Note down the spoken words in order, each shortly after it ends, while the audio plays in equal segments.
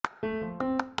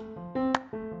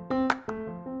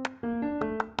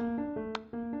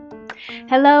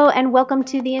Hello, and welcome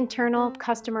to the Internal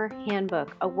Customer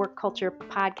Handbook, a work culture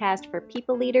podcast for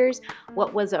people leaders.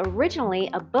 What was originally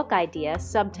a book idea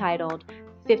subtitled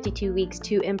 52 Weeks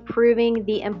to Improving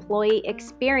the Employee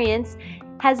Experience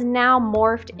has now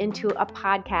morphed into a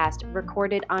podcast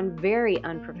recorded on very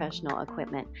unprofessional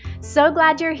equipment. So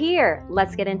glad you're here.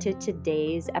 Let's get into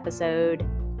today's episode.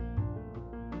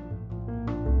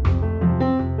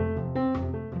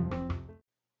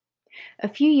 A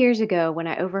few years ago, when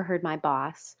I overheard my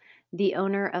boss, the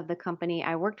owner of the company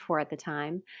I worked for at the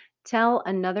time, tell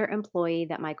another employee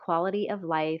that my quality of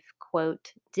life,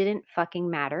 quote, didn't fucking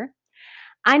matter,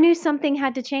 I knew something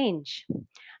had to change.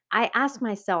 I asked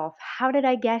myself, how did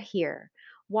I get here?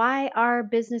 Why are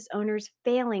business owners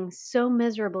failing so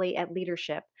miserably at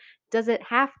leadership? Does it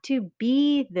have to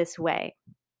be this way?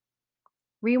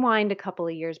 Rewind a couple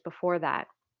of years before that.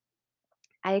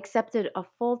 I accepted a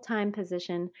full time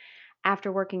position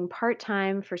after working part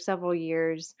time for several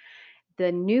years.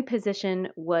 The new position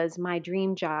was my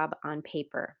dream job on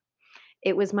paper.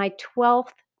 It was my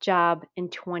 12th job in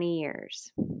 20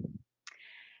 years.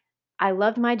 I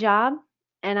loved my job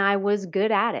and I was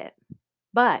good at it.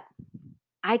 But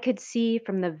I could see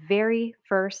from the very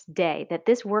first day that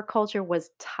this work culture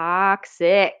was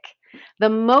toxic. The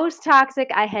most toxic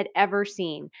I had ever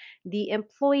seen. The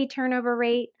employee turnover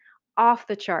rate off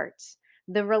the charts.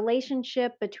 The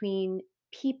relationship between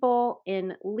people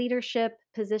in leadership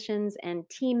positions and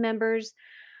team members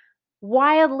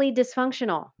wildly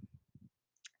dysfunctional.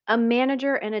 A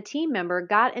manager and a team member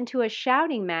got into a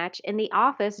shouting match in the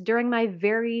office during my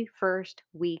very first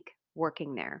week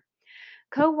working there.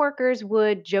 Coworkers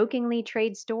would jokingly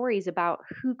trade stories about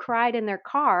who cried in their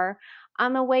car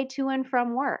on the way to and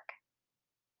from work.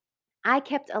 I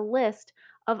kept a list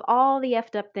of all the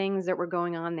effed up things that were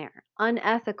going on there,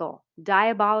 unethical,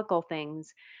 diabolical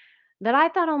things that I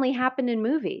thought only happened in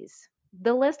movies.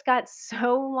 The list got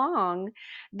so long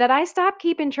that I stopped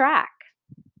keeping track.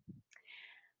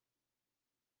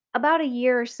 About a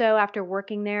year or so after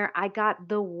working there, I got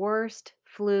the worst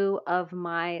flu of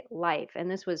my life. And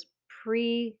this was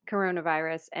pre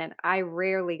coronavirus, and I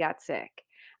rarely got sick.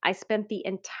 I spent the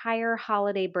entire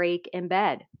holiday break in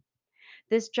bed.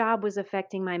 This job was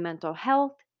affecting my mental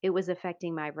health, it was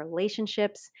affecting my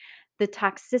relationships. The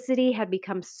toxicity had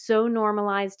become so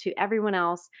normalized to everyone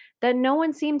else that no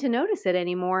one seemed to notice it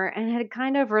anymore and had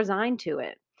kind of resigned to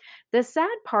it. The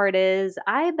sad part is,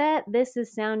 I bet this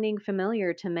is sounding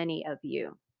familiar to many of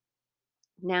you.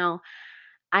 Now,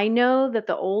 I know that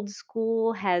the old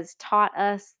school has taught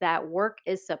us that work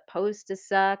is supposed to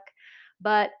suck,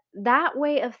 but that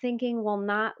way of thinking will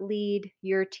not lead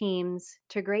your teams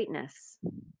to greatness.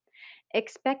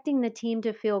 Expecting the team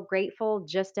to feel grateful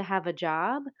just to have a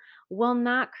job will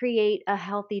not create a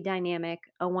healthy dynamic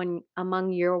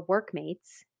among your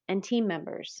workmates and team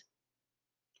members.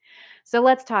 So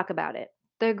let's talk about it.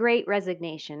 The great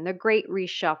resignation, the great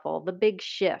reshuffle, the big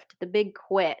shift, the big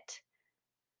quit,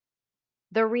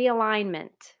 the realignment,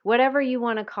 whatever you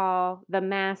want to call the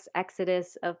mass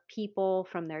exodus of people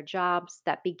from their jobs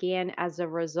that began as a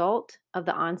result of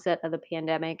the onset of the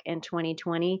pandemic in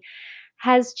 2020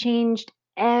 has changed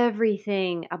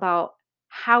everything about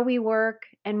how we work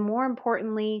and, more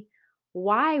importantly,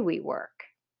 why we work.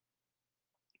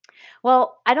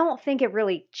 Well, I don't think it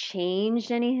really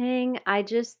changed anything. I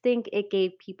just think it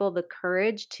gave people the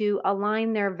courage to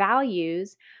align their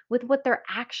values with what they're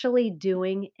actually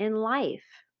doing in life.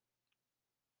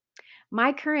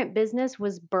 My current business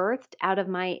was birthed out of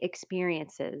my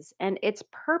experiences, and its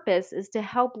purpose is to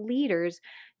help leaders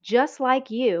just like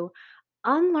you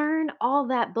unlearn all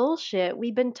that bullshit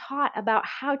we've been taught about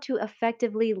how to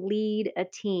effectively lead a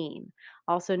team,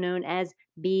 also known as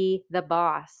be the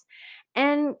boss,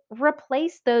 and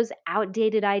replace those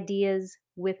outdated ideas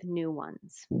with new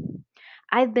ones.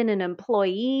 I've been an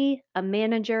employee, a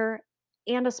manager,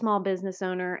 and a small business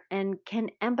owner, and can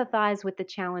empathize with the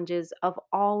challenges of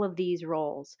all of these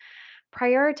roles.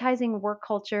 Prioritizing work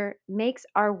culture makes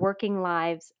our working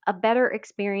lives a better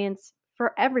experience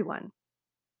for everyone.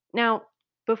 Now,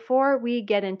 before we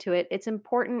get into it, it's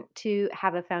important to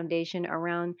have a foundation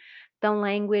around the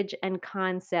language and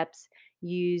concepts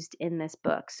used in this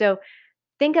book. So,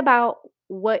 think about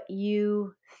what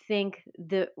you think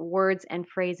the words and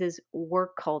phrases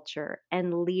work culture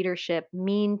and leadership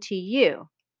mean to you.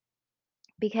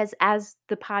 Because as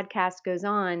the podcast goes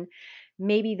on,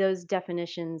 maybe those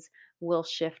definitions will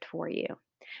shift for you.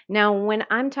 Now, when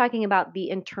I'm talking about the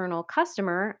internal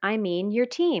customer, I mean your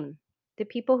team, the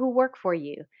people who work for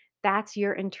you. That's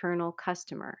your internal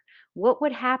customer. What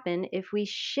would happen if we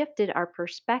shifted our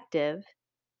perspective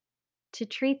to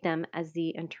treat them as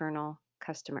the internal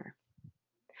customer?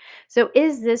 So,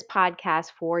 is this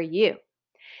podcast for you?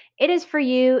 It is for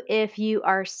you if you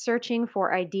are searching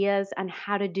for ideas on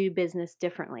how to do business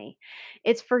differently.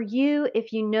 It's for you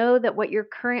if you know that what you're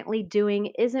currently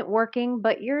doing isn't working,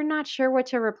 but you're not sure what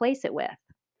to replace it with.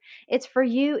 It's for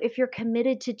you if you're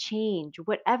committed to change,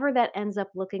 whatever that ends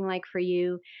up looking like for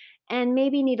you, and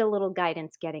maybe need a little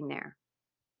guidance getting there.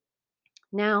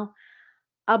 Now,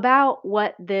 about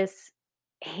what this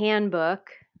handbook,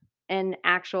 an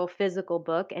actual physical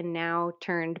book and now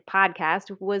turned podcast,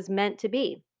 was meant to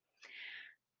be.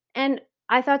 And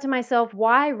I thought to myself,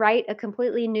 why write a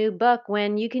completely new book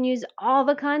when you can use all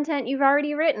the content you've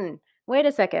already written? Wait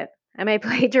a second. Am I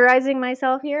plagiarizing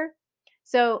myself here?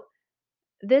 So,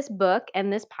 this book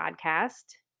and this podcast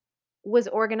was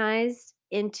organized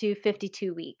into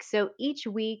 52 weeks. So each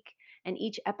week and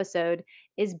each episode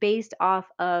is based off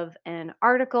of an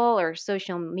article or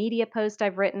social media post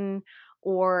I've written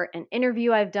or an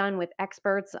interview I've done with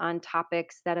experts on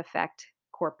topics that affect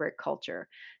corporate culture.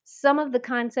 Some of the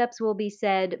concepts will be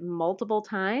said multiple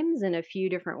times in a few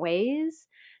different ways.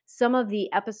 Some of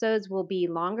the episodes will be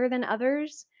longer than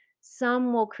others.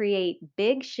 Some will create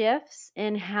big shifts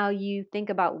in how you think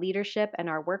about leadership and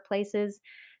our workplaces.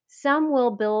 Some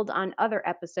will build on other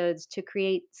episodes to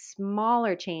create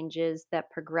smaller changes that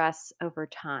progress over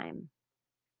time.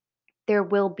 There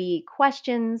will be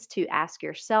questions to ask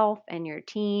yourself and your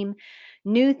team,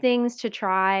 new things to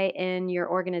try in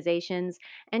your organizations,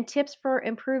 and tips for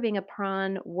improving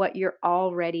upon what you're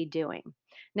already doing.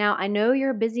 Now, I know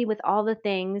you're busy with all the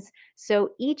things,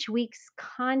 so each week's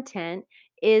content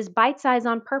is bite size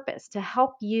on purpose to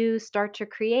help you start to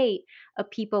create a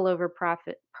people over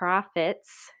profits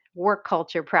work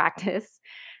culture practice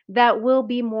that will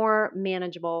be more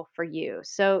manageable for you.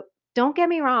 So, don't get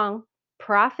me wrong,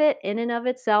 profit in and of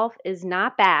itself is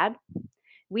not bad.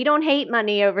 We don't hate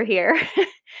money over here.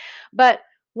 But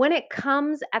when it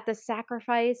comes at the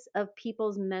sacrifice of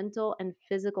people's mental and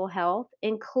physical health,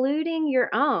 including your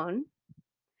own,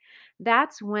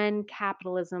 that's when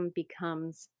capitalism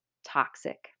becomes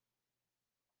toxic.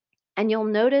 And you'll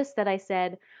notice that I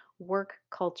said work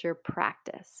culture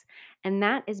practice. And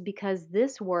that is because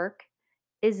this work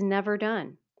is never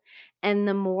done. And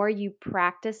the more you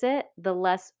practice it, the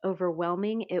less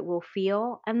overwhelming it will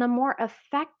feel and the more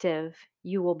effective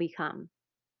you will become.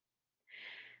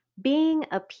 Being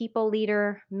a people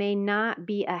leader may not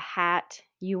be a hat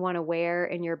you want to wear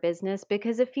in your business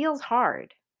because it feels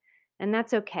hard, and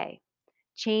that's okay.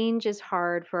 Change is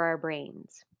hard for our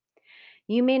brains.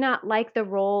 You may not like the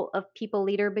role of people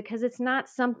leader because it's not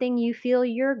something you feel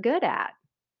you're good at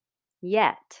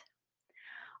yet.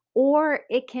 Or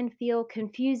it can feel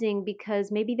confusing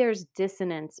because maybe there's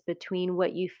dissonance between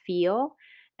what you feel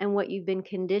and what you've been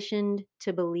conditioned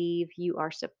to believe you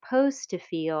are supposed to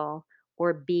feel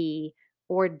or be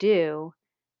or do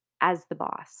as the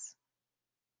boss.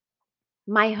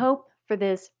 My hope for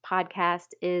this podcast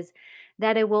is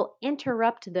that it will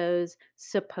interrupt those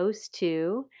supposed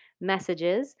to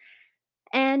messages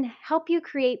and help you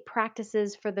create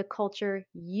practices for the culture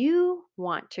you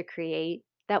want to create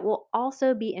that will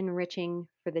also be enriching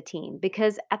for the team.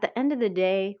 Because at the end of the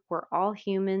day, we're all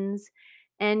humans,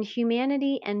 and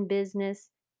humanity and business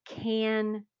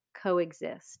can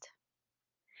coexist.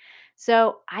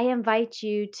 So I invite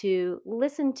you to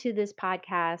listen to this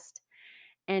podcast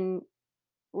and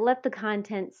let the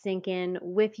content sink in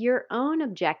with your own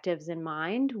objectives in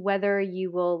mind, whether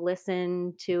you will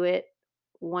listen to it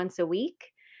once a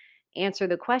week, answer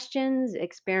the questions,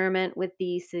 experiment with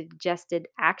the suggested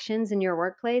actions in your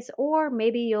workplace, or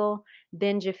maybe you'll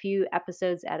binge a few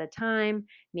episodes at a time,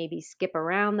 maybe skip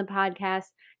around the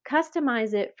podcast,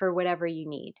 customize it for whatever you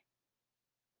need.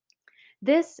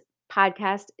 This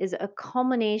podcast is a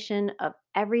culmination of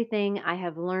everything I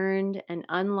have learned and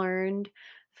unlearned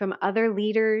from other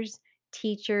leaders,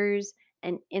 teachers,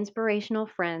 and inspirational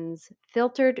friends,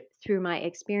 filtered through my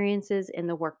experiences in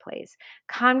the workplace,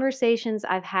 conversations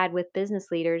I've had with business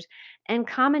leaders, and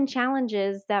common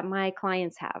challenges that my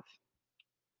clients have.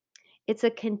 It's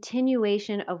a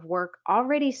continuation of work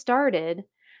already started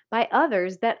by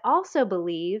others that also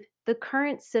believe the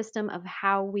current system of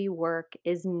how we work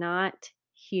is not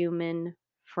human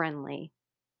friendly.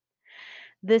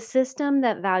 The system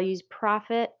that values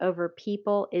profit over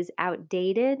people is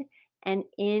outdated and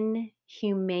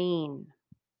inhumane.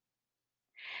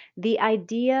 The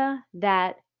idea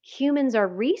that humans are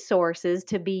resources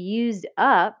to be used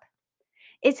up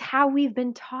is how we've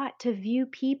been taught to view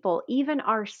people, even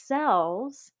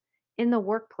ourselves, in the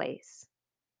workplace.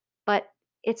 But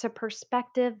It's a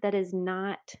perspective that is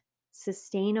not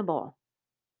sustainable.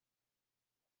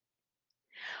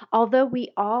 Although we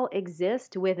all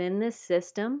exist within this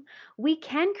system, we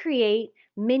can create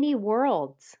mini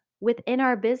worlds within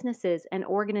our businesses and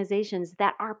organizations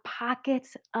that are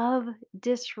pockets of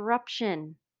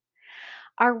disruption.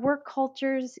 Our work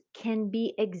cultures can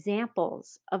be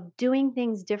examples of doing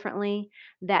things differently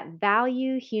that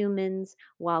value humans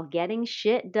while getting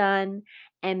shit done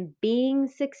and being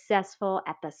successful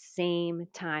at the same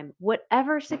time,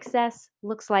 whatever success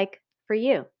looks like for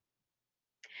you.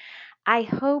 I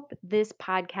hope this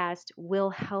podcast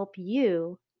will help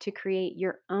you to create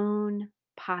your own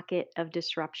pocket of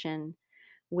disruption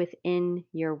within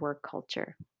your work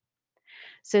culture.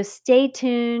 So stay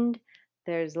tuned.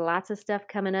 There's lots of stuff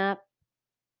coming up.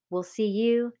 We'll see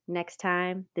you next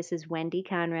time. This is Wendy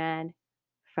Conrad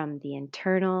from the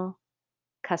Internal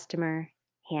Customer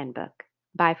Handbook.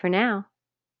 Bye for now.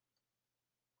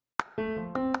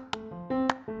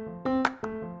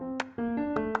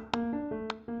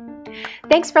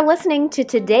 Thanks for listening to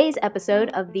today's episode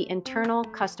of the Internal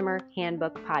Customer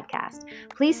Handbook podcast.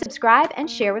 Please subscribe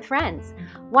and share with friends.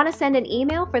 Want to send an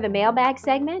email for the mailbag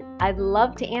segment? I'd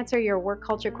love to answer your work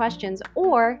culture questions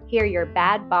or hear your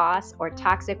bad boss or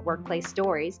toxic workplace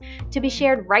stories to be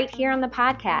shared right here on the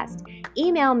podcast.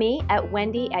 Email me at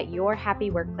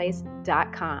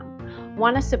wendy@yourhappyworkplace.com.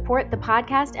 Want to support the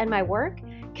podcast and my work?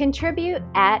 Contribute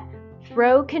at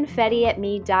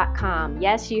throwconfettiatme.com.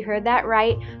 Yes, you heard that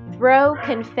right.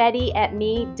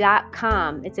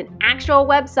 Throwconfettiatme.com. It's an actual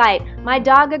website. My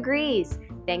dog agrees.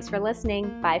 Thanks for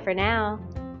listening. Bye for now.